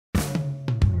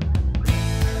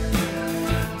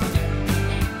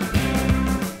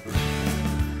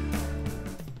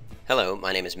Hello,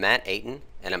 my name is Matt Aten,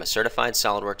 and I'm a certified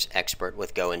SOLIDWORKS expert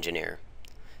with GoEngineer.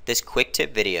 This quick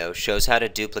tip video shows how to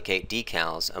duplicate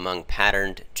decals among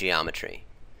patterned geometry.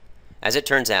 As it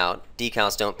turns out,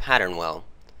 decals don't pattern well,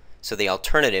 so the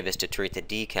alternative is to treat the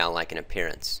decal like an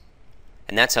appearance.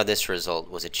 And that's how this result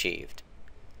was achieved.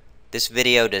 This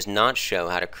video does not show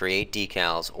how to create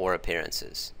decals or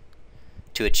appearances.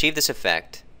 To achieve this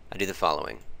effect, I do the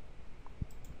following.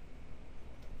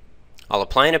 I'll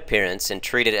apply an appearance and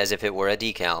treat it as if it were a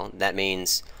decal. That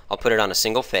means I'll put it on a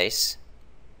single face,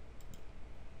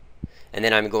 and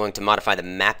then I'm going to modify the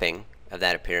mapping of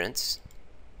that appearance.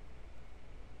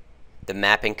 The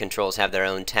mapping controls have their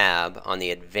own tab on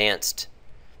the advanced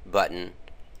button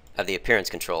of the appearance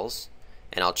controls,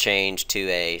 and I'll change to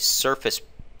a surface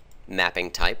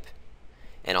mapping type,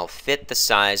 and I'll fit the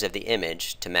size of the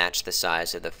image to match the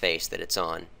size of the face that it's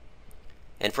on.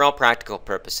 And for all practical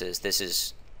purposes, this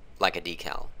is like a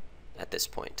decal at this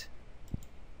point.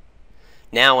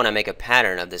 Now when I make a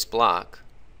pattern of this block,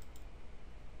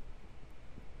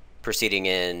 proceeding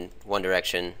in one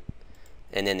direction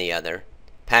and then the other,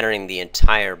 patterning the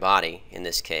entire body in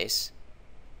this case,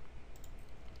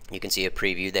 you can see a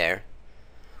preview there.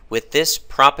 With this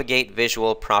Propagate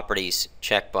Visual Properties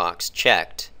checkbox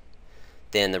checked,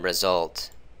 then the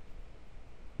result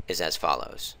is as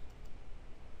follows.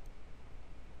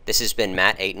 This has been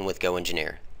Matt Aten with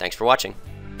GoEngineer. Thanks for watching.